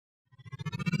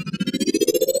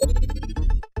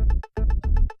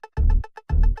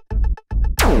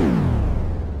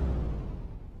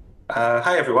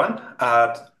Hi, everyone.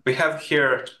 We have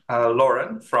here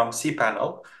Lauren from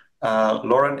cPanel.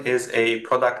 Lauren is a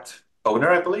product owner,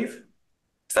 I believe.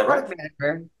 Is that right? Product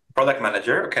manager. Product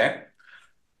manager. Okay.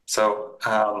 So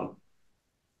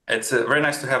it's very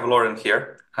nice to have Lauren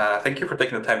here. Thank you for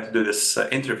taking the time to do this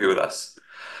interview with us.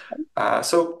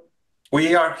 So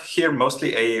we are here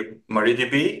mostly a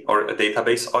MariaDB or a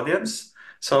database audience.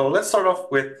 So let's start off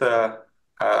with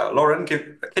Lauren.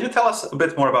 Can you tell us a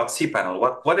bit more about cPanel?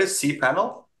 What is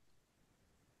cPanel?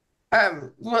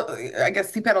 Well, I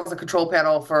guess cPanel is a control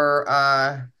panel for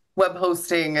web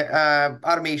hosting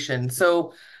automation.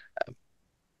 So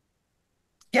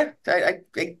yeah,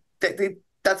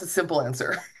 that's a simple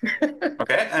answer.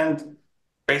 Okay, and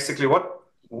basically, what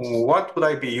would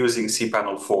I be using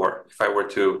cPanel for if I were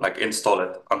to like install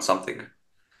it on something?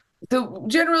 So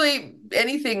generally,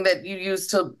 anything that you use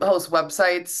to host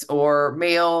websites or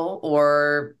mail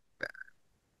or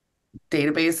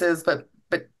databases, but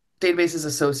databases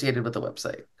associated with the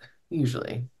website,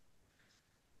 usually.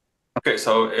 Okay,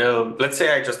 so let's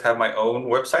say I just have my own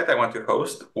website I want to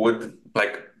host. Would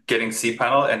like getting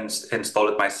cPanel and install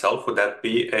it myself, would that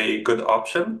be a good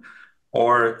option?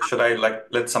 Or should I like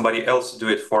let somebody else do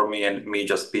it for me and me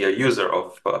just be a user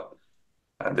of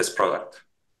this product?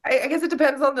 I guess it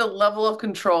depends on the level of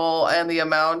control and the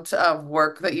amount of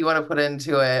work that you want to put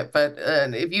into it. But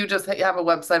if you just have a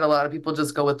website, a lot of people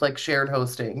just go with like shared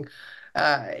hosting.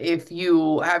 If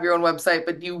you have your own website,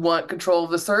 but you want control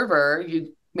of the server,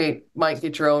 you might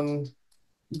get your own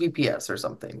VPS or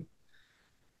something.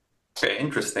 Okay,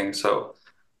 interesting.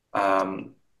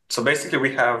 Um, so basically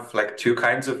we have like two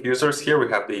kinds of users here. We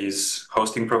have these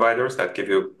hosting providers that give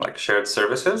you like shared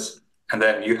services, and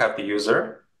then you have the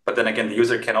user. But then again, the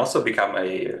user can also become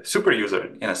a super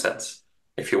user in a sense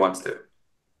if he wants to.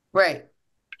 Right.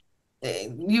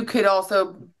 You could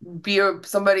also be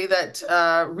somebody that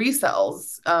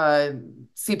resells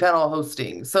cPanel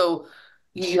hosting. So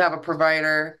you have a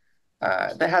provider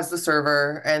that has the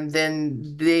server, and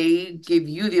then they give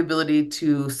you the ability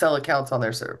to sell accounts on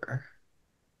their server.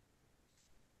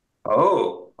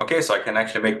 Oh, okay, so I can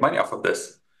actually make money off of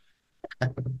this.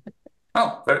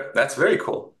 Oh, that's very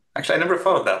cool. Actually, I never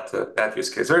thought of that use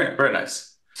case. Very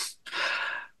nice.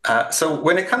 So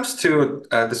when it comes to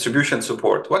distribution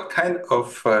support, what kind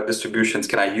of distributions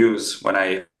can I use when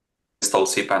I install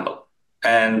cPanel?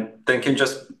 And then can you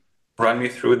just run me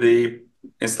through the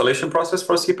installation process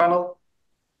for cPanel?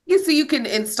 Yeah, so you can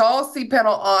install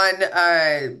cPanel on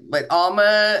like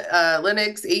Alma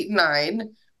Linux 8 and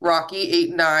 9, Rocky 8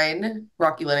 and 9,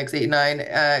 Rocky Linux 8 and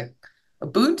 9,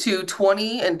 Ubuntu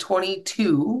 20 and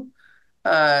 22,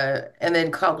 and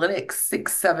then called Linux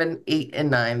 6, 7, 8,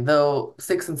 and 9, though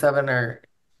 6 and 7 are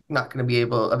not going to be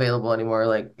available anymore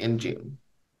like in June.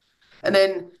 And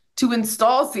then to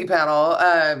install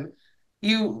cPanel,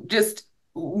 you just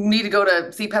need to go to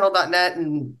cpanel.net,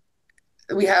 and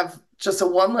we have just a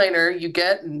one-liner you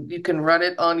get, and you can run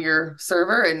it on your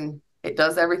server, and it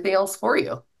does everything else for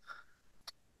you.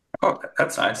 Oh,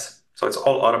 that's nice. So it's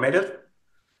all automated?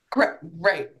 Correct.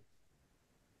 Right.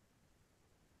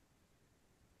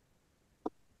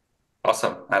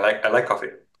 Awesome. I like coffee.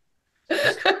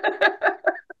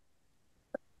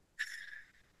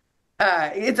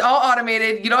 It's all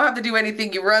automated. You don't have to do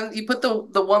anything. You put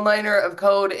the one-liner of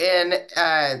code in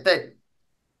that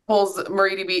pulls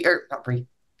MariaDB or not Marie,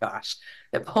 gosh,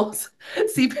 it pulls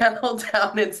cPanel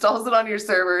down, installs it on your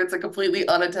server. It's a completely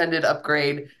unattended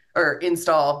upgrade or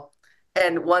install.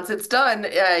 And once it's done,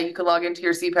 you can log into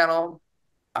your cPanel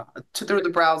through the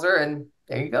browser, and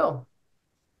there you go.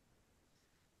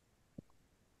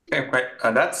 Okay, great.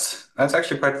 That's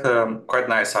actually quite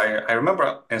nice. I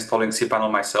remember installing cPanel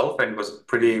myself, and it was a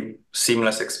pretty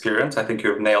seamless experience. I think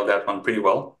you've nailed that one pretty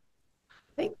well.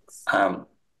 Thanks. Um,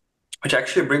 which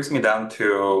actually brings me down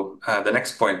to the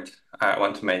next point I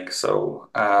want to make.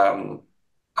 MariaDB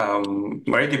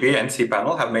and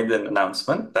cPanel have made an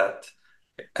announcement that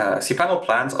cPanel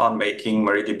plans on making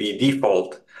MariaDB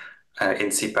default in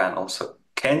cPanel. So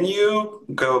can you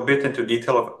go a bit into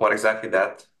detail of what exactly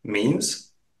that means?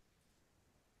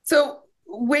 So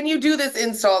when you do this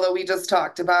install that we just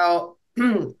talked about,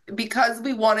 because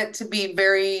we want it to be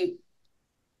very,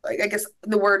 I guess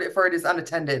the word for it is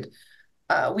unattended.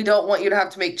 We don't want you to have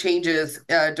to make changes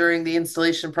during the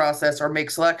installation process or make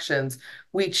selections.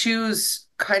 We choose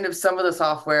kind of some of the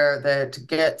software that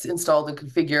gets installed and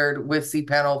configured with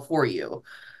cPanel for you.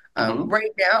 Hmm.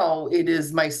 Right now, it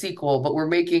is MySQL, but we're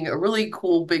making a really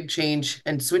cool big change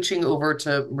and switching over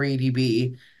to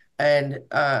MariaDB, and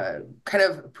kind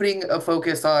of putting a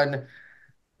focus on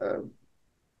uh,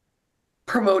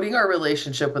 promoting our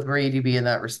relationship with MariaDB in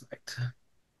that respect.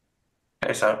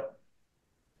 Okay, so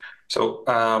So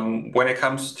when it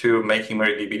comes to making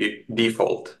MariaDB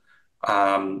default,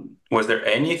 was there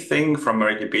anything from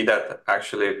MariaDB that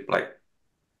actually like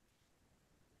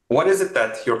what is it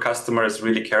that your customers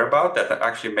really care about that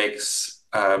actually makes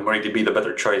MariaDB the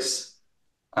better choice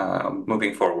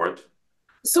moving forward?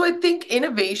 So I think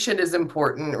innovation is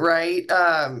important, right?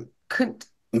 And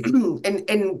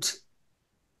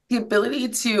the ability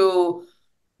to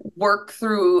work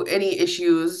through any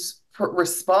issues, for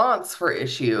response for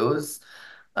issues.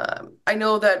 I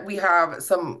know that we have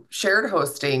some shared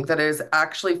hosting that has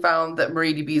actually found that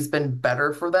MariaDB has been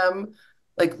better for them.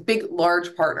 Like big,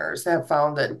 large partners have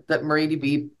found that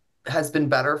MariaDB has been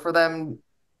better for them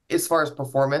as far as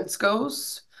performance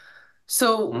goes.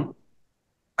 So Hmm?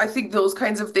 I think those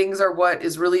kinds of things are what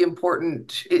is really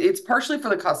important. It's partially for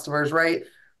the customers, right?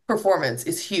 Performance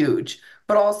is huge,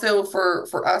 but also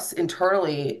for us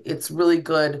internally, it's really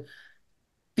good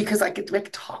because I get like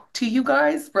talk to you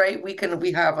guys, right?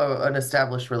 We have an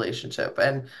established relationship,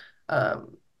 and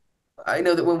um, I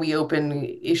know that when we open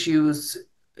issues,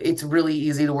 it's really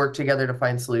easy to work together to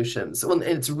find solutions. And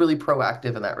it's really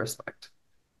proactive in that respect.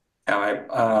 Yeah,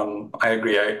 I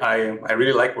agree. I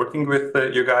really like working with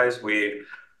you guys. We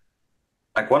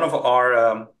like one of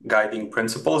our guiding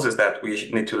principles is that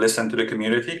we need to listen to the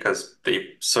community because the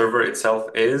server itself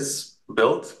is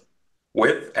built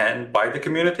with and by the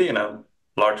community in a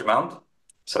large amount.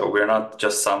 So we're not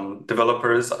just some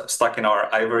developers stuck in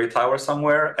our ivory tower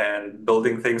somewhere and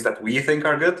building things that we think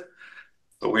are good.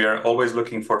 So we are always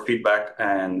looking for feedback,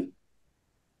 and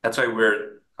that's why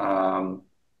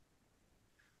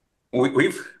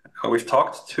we've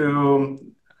talked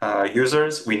to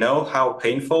users. We know how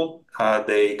painful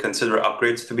they consider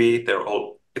upgrades to be.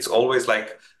 It's always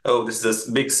like, oh, this is this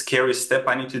big scary step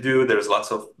I need to do. There's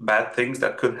lots of bad things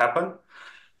that could happen.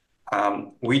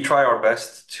 We try our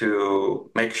best to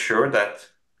make sure that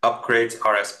upgrades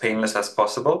are as painless as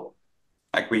possible.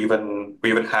 Like we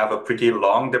even have a pretty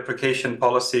long deprecation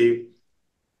policy.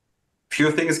 Few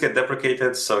things get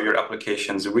deprecated, so your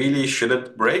applications really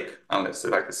shouldn't break unless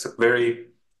like it's a very,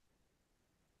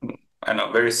 I don't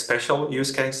know, very special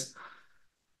use case.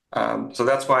 So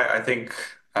that's why I think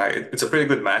it's a pretty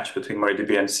good match between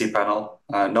MariaDB and cPanel,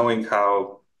 knowing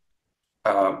how,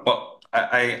 well,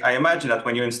 I imagine that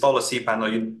when you install a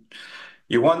cPanel,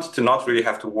 you want to not really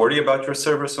have to worry about your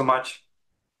server so much.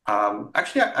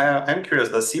 Actually, I'm curious,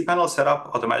 does cPanel set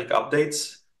up automatic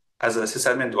updates? As a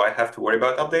sysadmin, do I have to worry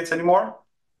about updates anymore?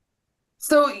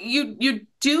 So you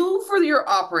do for your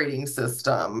operating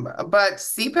system, but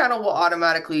cPanel will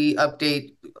automatically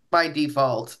update by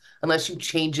default unless you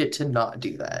change it to not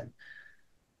do that.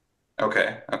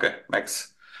 Okay, okay,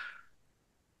 makes.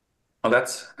 Well,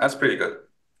 that's pretty good.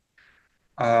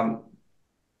 Um,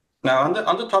 Now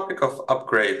on the topic of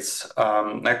upgrades,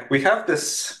 like we have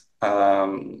this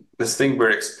thing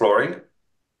we're exploring.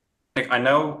 Like I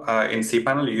know in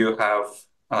cPanel you have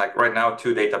like right now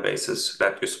two databases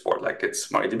that you support, like it's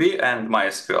MariaDB and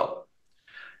MySQL.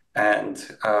 And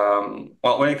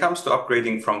well, when it comes to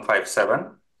upgrading from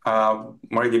 5.7,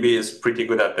 MariaDB is pretty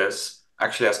good at this.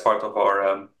 Actually, as part of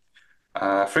our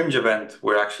Fringe event,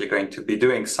 we're actually going to be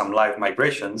doing some live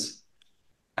migrations,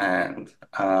 and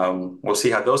we'll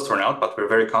see how those turn out, but we're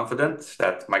very confident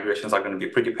that migrations are going to be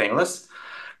pretty painless.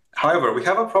 However, we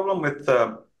have a problem with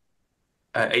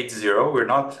 8.0. We're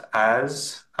not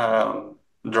as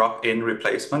drop-in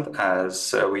replacement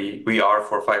as we are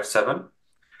for 5.7.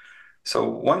 So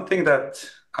one thing that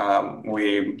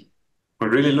we're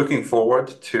really looking forward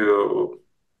to,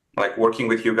 like working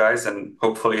with you guys and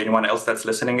hopefully anyone else that's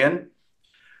listening in,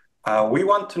 we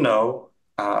want to know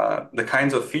the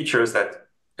kinds of features that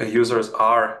users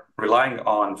are relying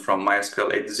on from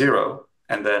MySQL 8.0,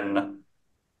 and then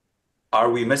are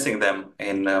we missing them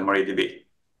in MariaDB?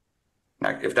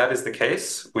 Like, if that is the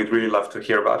case, we'd really love to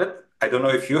hear about it. I don't know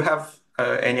if you have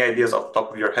any ideas off the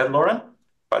top of your head, Lauren,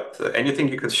 but anything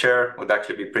you could share would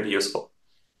actually be pretty useful.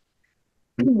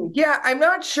 Yeah, I'm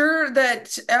not sure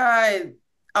that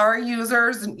our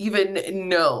users even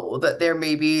know that there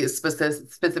may be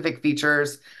specific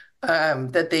features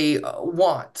that they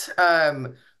want.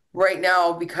 Right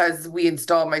now, because we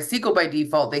install MySQL by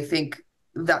default, they think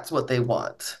that's what they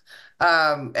want.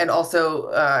 And also,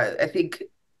 I think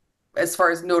as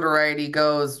far as notoriety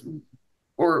goes,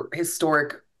 or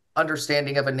historic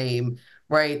understanding of a name,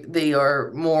 right? They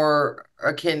are more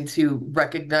akin to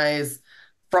recognize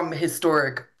from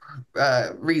historic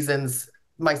reasons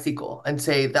MySQL and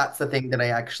say that's the thing that I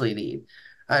actually need.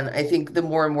 And I think the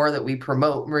more and more that we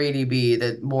promote MariaDB,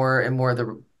 that more and more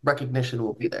the recognition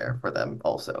will be there for them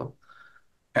also.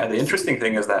 And the interesting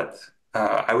thing is that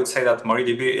I would say that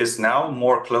MariaDB is now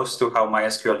more close to how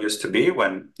MySQL used to be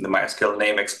when the MySQL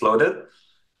name exploded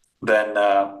than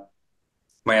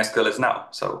MySQL is now.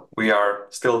 So we are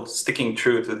still sticking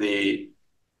true to the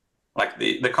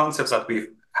concepts that we've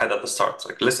had at the start,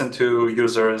 like listen to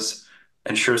users,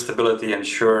 ensure stability,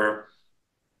 ensure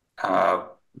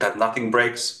that nothing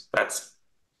breaks. That's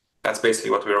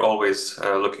basically what we're always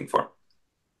looking for.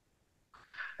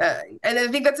 And I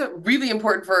think that's really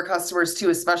important for our customers too,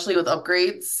 especially with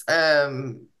upgrades.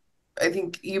 I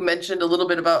think you mentioned a little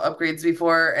bit about upgrades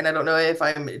before, and I don't know if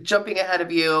I'm jumping ahead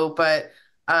of you, but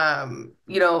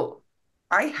you know,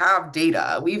 I have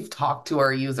data. We've talked to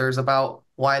our users about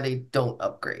why they don't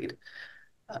upgrade.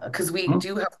 Because we Mhm.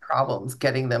 do have problems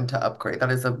getting them to upgrade.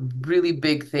 That is a really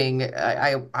big thing.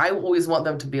 I always want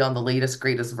them to be on the latest,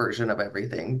 greatest version of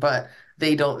everything, but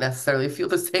they don't necessarily feel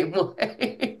the same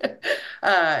way.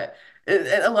 uh, and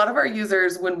a lot of our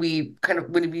users, when we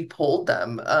polled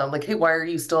them, like, hey, why are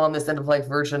you still on this end of life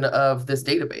version of this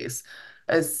database?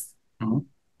 As Mhm.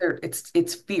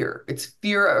 it's fear. It's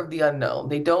fear of the unknown.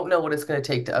 They don't know what it's going to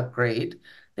take to upgrade.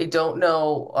 They don't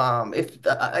know if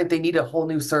they need a whole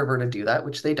new server to do that,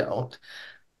 which they don't.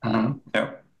 Um,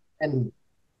 Yeah. and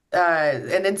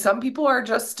and then some people are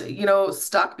just,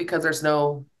 stuck because there's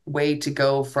no way to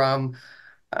go from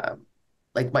um,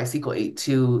 like MySQL 8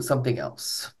 to something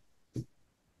else.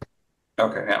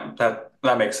 Okay. Yeah.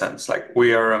 That makes sense. Like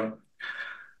we're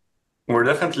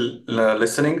definitely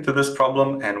listening to this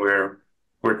problem, and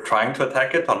we're trying to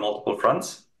attack it on multiple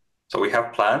fronts. So we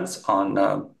have plans on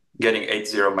getting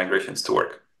 8.0 migrations to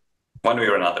work one way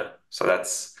or another. So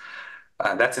that's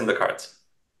in the cards.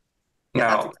 Yeah,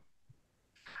 that's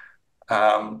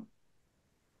Now, um,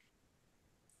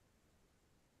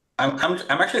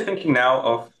 I'm actually thinking now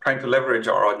of trying to leverage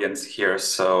our audience here.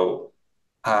 So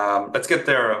let's get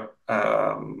their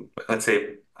let's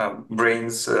say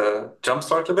brains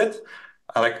jumpstart a bit.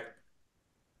 Like,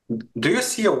 do you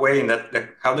see a way in that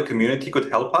like, how the community could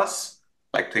help us,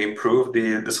 like to improve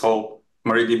this whole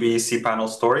MariaDB cPanel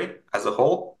story as a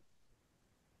whole?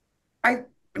 I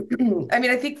I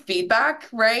mean, I think feedback,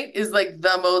 right, is like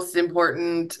the most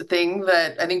important thing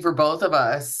that I think for both of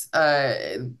us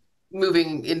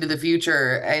moving into the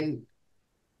future and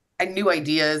new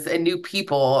ideas and new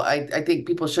people. I think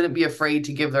people shouldn't be afraid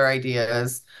to give their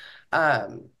ideas.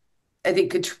 Um, I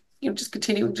think just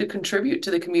continuing to contribute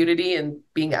to the community and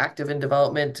being active in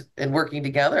development and working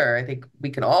together. I think we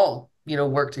can all,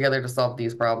 work together to solve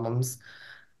these problems.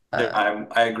 Yeah, Uh,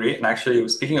 I agree. And actually,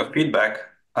 speaking of feedback,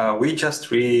 we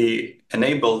just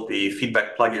re-enabled the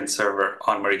feedback plugin server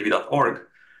on mariadb.org.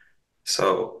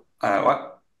 So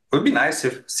what it would be nice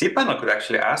if cPanel could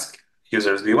actually ask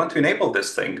users, do you want to enable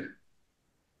this thing?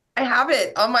 I have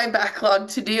it on my backlog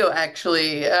to do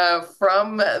actually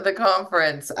from the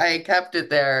conference. I kept it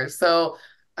there. So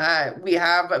we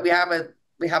have a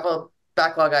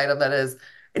backlog item that is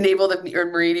enable the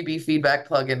MariaDB feedback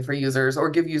plugin for users or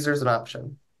give users an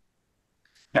option.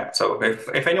 Yeah, so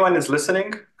if anyone is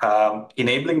listening,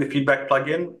 enabling the feedback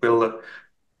plugin will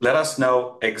let us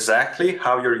know exactly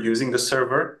how you're using the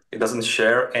server. It doesn't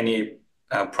share any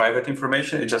private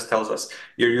information. It just tells us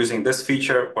you're using this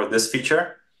feature or this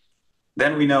feature.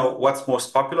 Then we know what's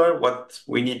most popular, what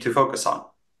we need to focus on.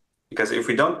 Because if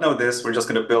we don't know this, we're just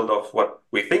going to build off what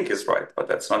we think is right, but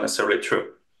that's not necessarily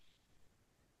true.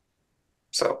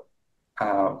 So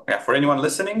yeah, for anyone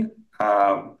listening,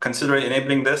 consider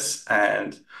enabling this.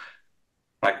 And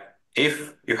like,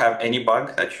 if you have any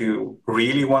bug that you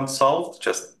really want solved,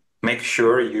 just make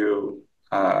sure you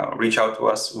reach out to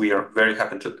us. We are very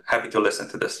happy to listen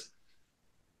to this.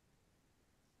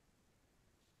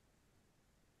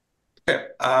 Okay.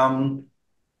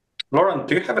 Lauren,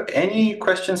 do you have any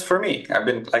questions for me? I've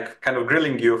been like kind of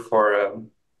grilling you for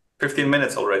 15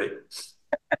 minutes already.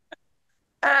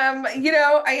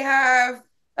 I have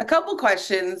a couple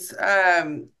questions.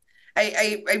 I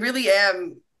really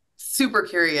am super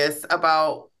curious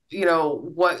about,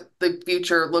 what the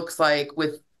future looks like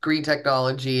with green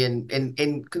technology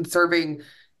and conserving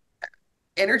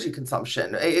energy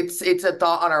consumption. It's a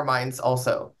thought on our minds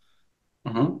also.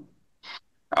 Mhm.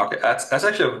 Okay, that's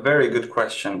actually a very good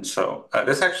question. So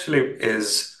this actually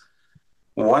is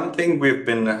one thing we've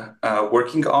been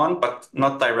working on, but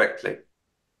not directly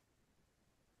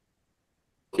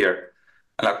here.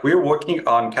 Like we're working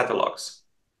on catalogs.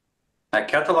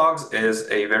 Catalogs is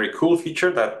a very cool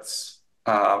feature that's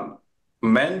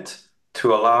meant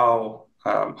to allow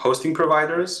hosting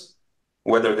providers,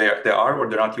 whether they are or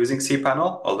they're not using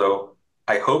cPanel, although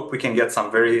I hope we can get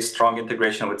some very strong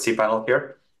integration with cPanel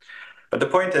here. But the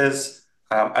point is,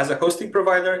 as a hosting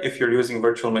provider, if you're using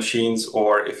virtual machines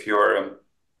or if you're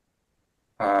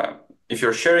if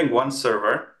you're sharing one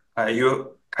server,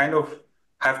 you kind of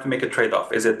have to make a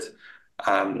trade-off. Is it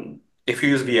if you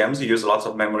use VMs, you use lots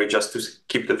of memory just to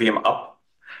keep the VM up.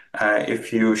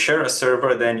 If you share a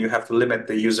server, then you have to limit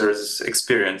the user's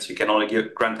experience. You can only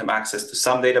grant them access to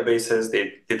some databases.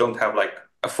 They don't have like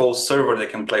a full server they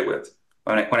can play with.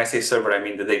 When I say server, I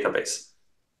mean the database.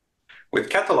 With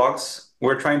catalogs,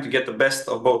 we're trying to get the best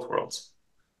of both worlds.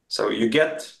 So you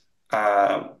get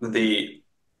the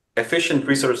efficient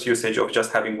resource usage of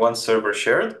just having one server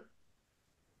shared,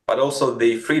 but also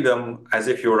the freedom as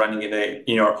if you're running in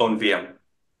your own VM.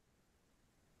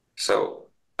 So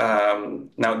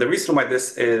now the reason why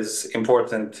this is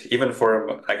important, even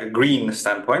from like a green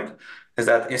standpoint, is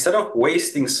that instead of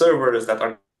wasting servers that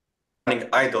are running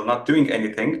idle, not doing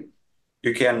anything,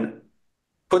 you can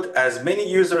put as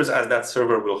many users as that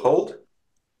server will hold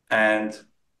and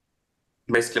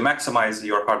basically maximize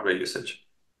your hardware usage.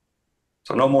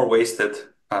 So no more wasted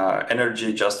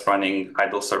energy just running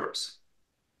idle servers.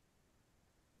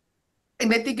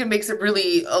 And I think it makes it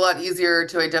really a lot easier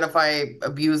to identify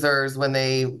abusers when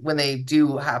they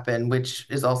do happen, which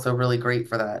is also really great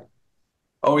for that.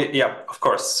 Oh, yeah, of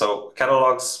course. So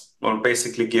catalogs will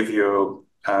basically give you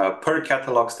per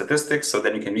catalog statistics, so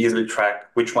then you can easily track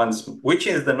which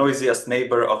is the noisiest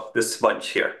neighbor of this bunch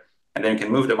here, and then you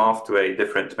can move them off to a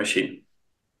different machine.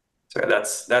 So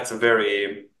that's a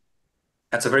very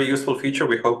useful feature.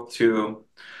 We hope to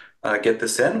get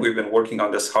this in. We've been working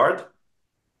on this hard,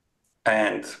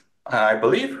 and I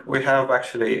believe we have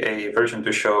actually a version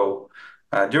to show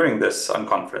during this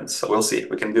unconference. So we'll see.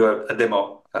 We can do a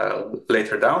demo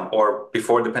later down or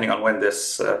before, depending on when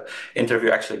this interview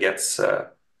actually gets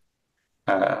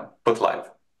put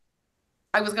live.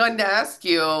 I was going to ask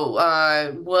you,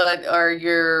 what are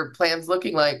your plans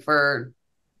looking like for,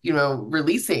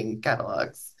 releasing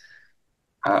catalogs?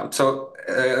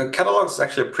 Catalogs is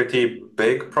actually a pretty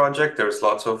big project. There's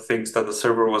lots of things that the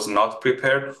server was not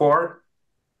prepared for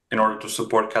in order to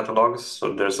support catalogs.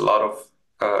 So there's a lot of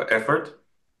effort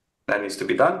that needs to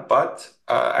be done. But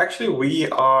actually,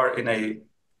 I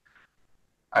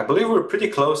believe we're pretty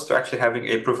close to actually having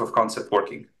a proof of concept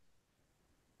working.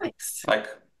 Nice. Like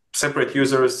separate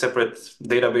users, separate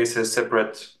databases,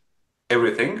 separate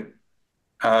everything.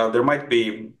 There might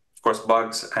be, of course,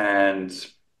 bugs, and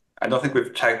I don't think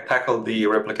we've tackled the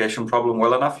replication problem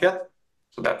well enough yet.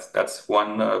 So that's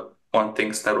one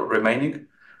thing still remaining.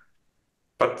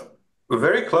 But we're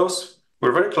very close.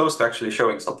 We're very close to actually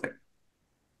showing something.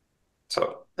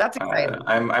 So That's exciting.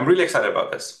 I'm really excited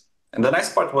about this. And the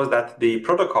nice part was that the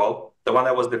protocol, the one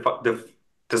that was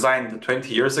designed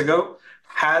 20 years ago,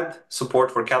 had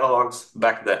support for catalogs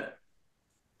back then.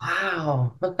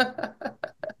 Wow.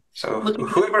 So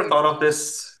whoever thought of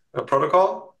this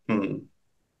protocol? One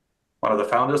of the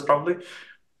founders probably.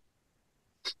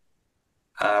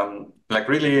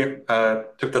 Really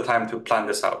took the time to plan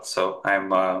this out. So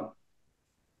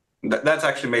that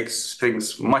actually makes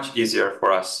things much easier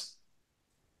for us,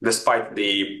 despite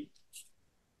the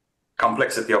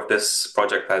complexity of this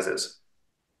project as is.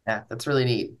 Yeah, that's really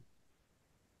neat.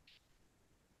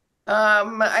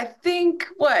 I think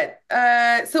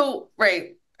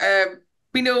right.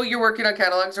 We know you're working on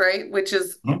catalogs, right? Which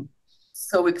is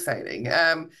so exciting.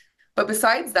 But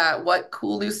besides that, what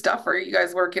cool new stuff are you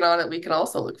guys working on that we can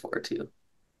also look forward to?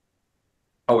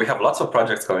 Oh, we have lots of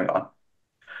projects going on.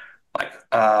 Like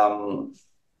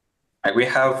we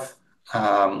have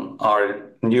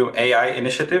our new AI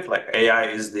initiative. Like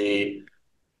AI is the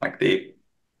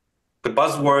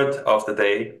buzzword of the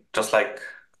day, just like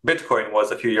Bitcoin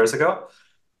was a few years ago.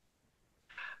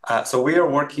 So we are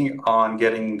working on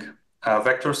getting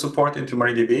vector support into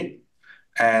MariaDB.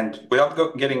 And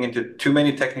without getting into too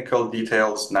many technical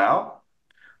details now,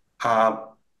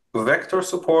 vector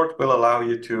support will allow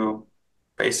you to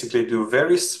basically do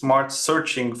very smart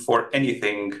searching for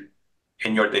anything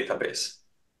in your database.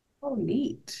 Oh,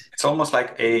 neat. It's almost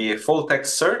like a full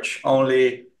text search,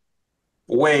 only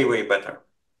way, way better.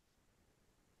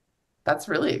 That's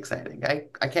really exciting. I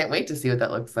can't wait to see what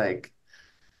that looks like.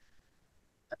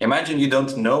 Imagine you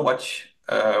don't know what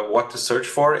to search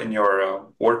for in your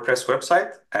WordPress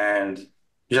website, and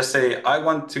you just say, I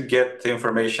want to get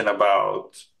information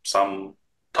about some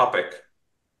topic.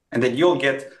 And then you'll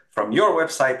get from your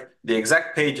website the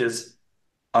exact pages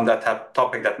on that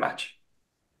topic that match.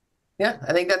 Yeah,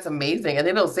 I think that's amazing. I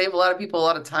think it'll save a lot of people a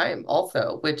lot of time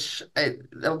also, which I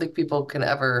don't think people can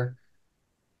ever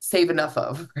save enough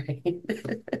of, right?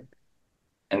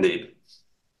 Indeed.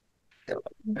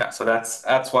 Yeah, so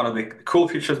that's one of the cool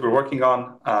features we're working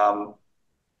on.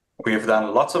 We've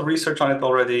done lots of research on it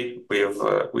already.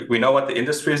 We know what the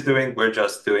industry is doing. We're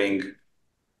just doing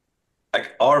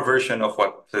like our version of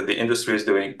what the industry is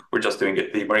doing. We're just doing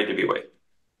it the MariaDB way.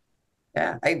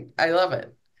 Yeah, I love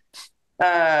it.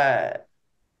 Uh,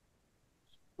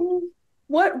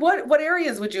 what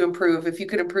areas would you improve if you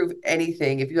could improve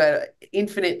anything, if you had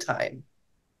infinite time?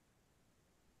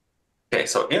 Okay,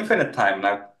 so infinite time.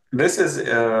 Now, this is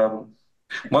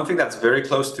one thing that's very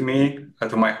close to me,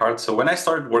 to my heart. So when I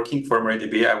started working for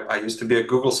MariaDB, I used to be a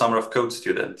Google Summer of Code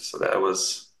student. So that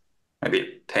was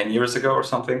maybe 10 years ago or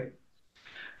something.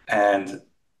 And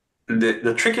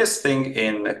the trickiest thing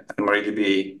in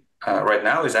MariaDB right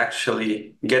now is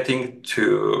actually getting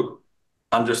to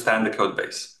understand the code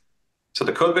base. So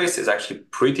the code base is actually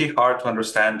pretty hard to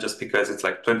understand just because it's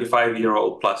like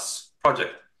 25-year-old plus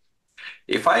project.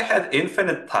 If I had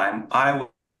infinite time, I would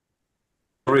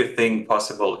do everything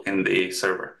possible in the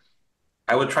server.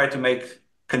 I would try to make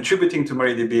contributing to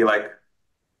MariaDB like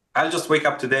I'll just wake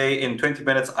up today in 20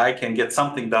 minutes, I can get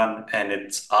something done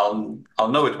and I'll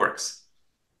know it works.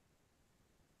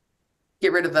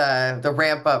 Get rid of the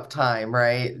ramp up time,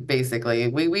 right? Basically,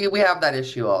 we have that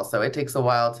issue also. It takes a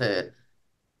while to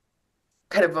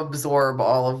kind of absorb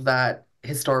all of that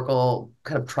historical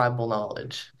kind of tribal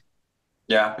knowledge.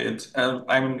 Yeah, it's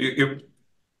I mean you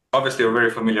obviously are very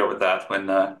familiar with that when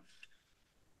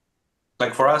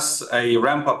like for us, a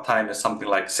ramp up time is something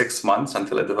like 6 months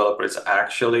until a developer is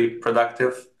actually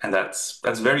productive, and that's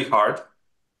very hard.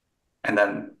 And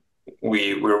then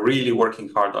we're really working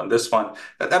hard on this one.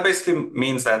 That basically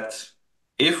means that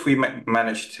if we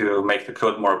manage to make the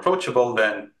code more approachable,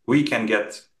 then we can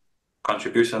get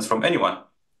contributions from anyone.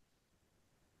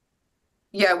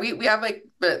 Yeah, we have like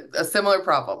a similar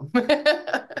problem.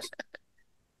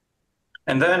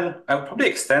 And then I would probably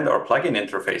extend our plugin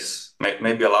interface,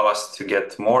 maybe allow us to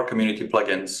get more community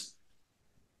plugins.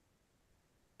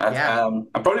 Yeah.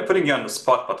 I'm probably putting you on the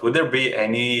spot, but would there be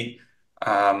any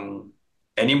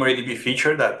MariaDB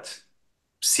feature that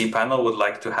cPanel would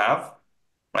like to have,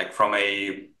 like from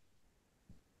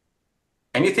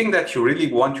anything that you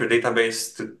really want your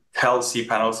database to tell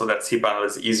cPanel so that cPanel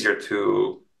is easier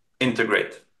to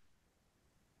integrate?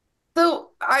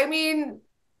 So, I mean,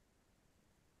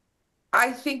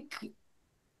 I think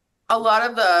a lot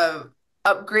of the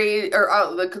upgrade or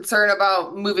the concern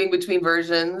about moving between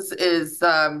versions is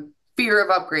fear of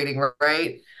upgrading,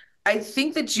 right? I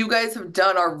think that you guys have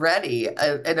done already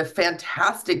and a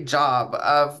fantastic job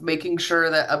of making sure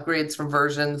that upgrades from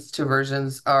versions to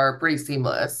versions are pretty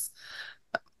seamless.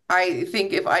 I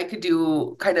think if I could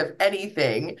do kind of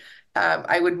anything,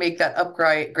 I would make that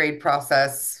upgrade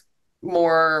process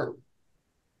more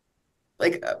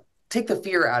like take the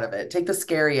fear out of it, take the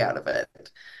scary out of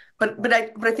it. But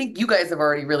I think you guys have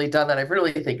already really done that. I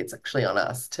really think it's actually on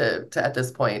us to at this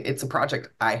point. It's a project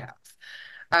I have.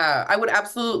 I would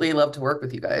absolutely love to work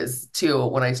with you guys too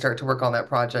when I start to work on that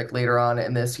project later on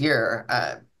in this year.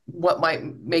 What might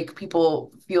make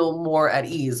people feel more at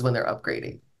ease when they're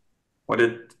upgrading? Would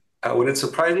it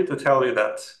surprise you to tell you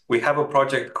that we have a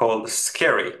project called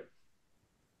Scary?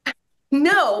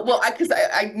 No, well,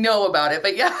 I know about it,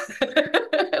 but yeah,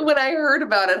 when I heard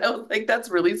about it, I was like, that's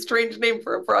a really strange name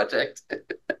for a project.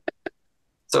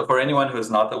 So for anyone who is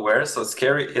not aware, so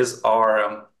Scary is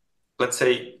our, let's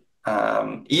say,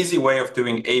 easy way of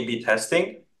doing A/B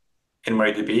testing in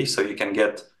MariaDB. So you can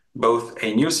get both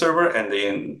a new server and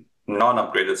a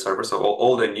non-upgraded server. So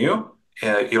old and new,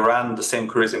 you run the same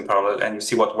queries in parallel and you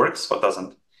see what works, what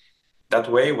doesn't. That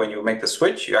way, when you make the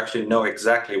switch, you actually know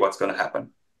exactly what's going to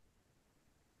happen.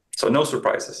 So no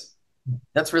surprises.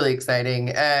 That's really exciting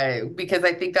because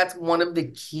I think that's one of the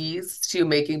keys to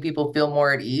making people feel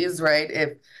more at ease, right?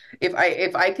 If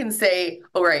I can say,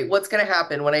 all right, what's going to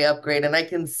happen when I upgrade, and I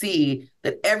can see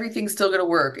that everything's still going to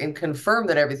work and confirm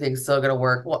that everything's still going to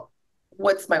work, well,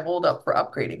 what's my holdup for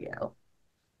upgrading now?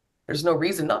 There's no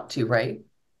reason not to, right?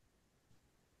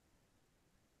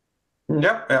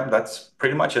 Yeah, that's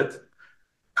pretty much it.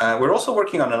 We're also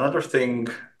working on another thing.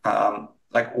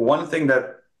 Like one thing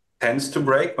that tends to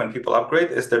break when people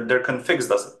upgrade is that their configs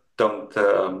don't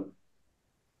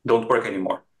work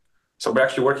anymore. So we're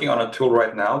actually working on a tool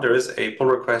right now. There is a pull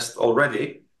request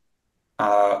already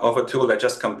of a tool that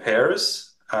just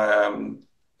compares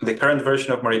the current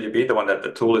version of MariaDB, the one that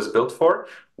the tool is built for,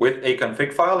 with a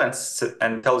config file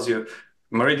and tells you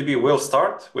MariaDB will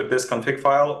start with this config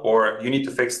file, or you need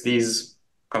to fix these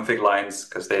config lines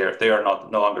because they are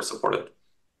no longer supported.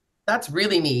 That's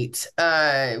really neat.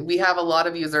 We have a lot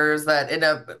of users that end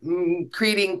up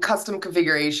creating custom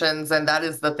configurations, and that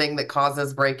is the thing that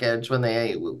causes breakage when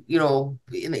they,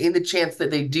 in the chance that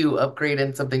they do upgrade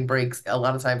and something breaks, a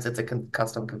lot of times it's a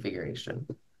custom configuration.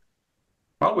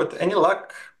 Well, with any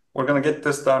luck, we're going to get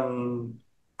this done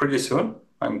pretty soon.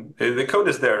 The code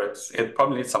is there. It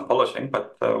probably needs some polishing,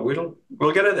 but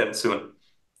we'll get it in soon.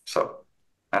 So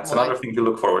that's another thing to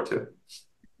look forward to.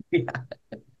 Yeah.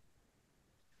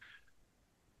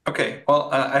 Okay, well,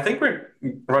 I think we're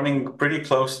running pretty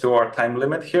close to our time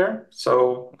limit here.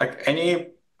 So, like, any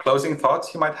closing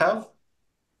thoughts you might have?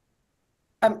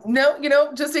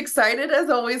 No, just excited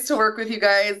as always to work with you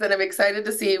guys, and I'm excited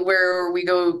to see where we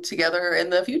go together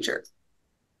in the future,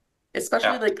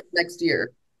 especially Yeah, like next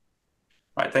year.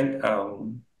 I think.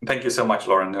 Thank you so much,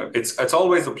 Lauren. It's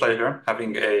always a pleasure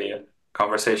having a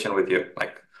conversation with you.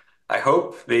 Like, I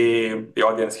hope the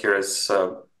audience here is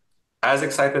as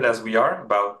excited as we are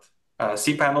about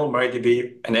cPanel,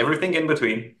 MariaDB, and everything in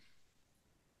between.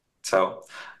 So,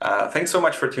 thanks so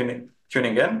much for tuning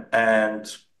in,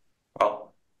 and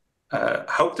well,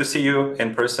 hope to see you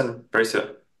in person very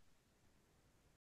soon.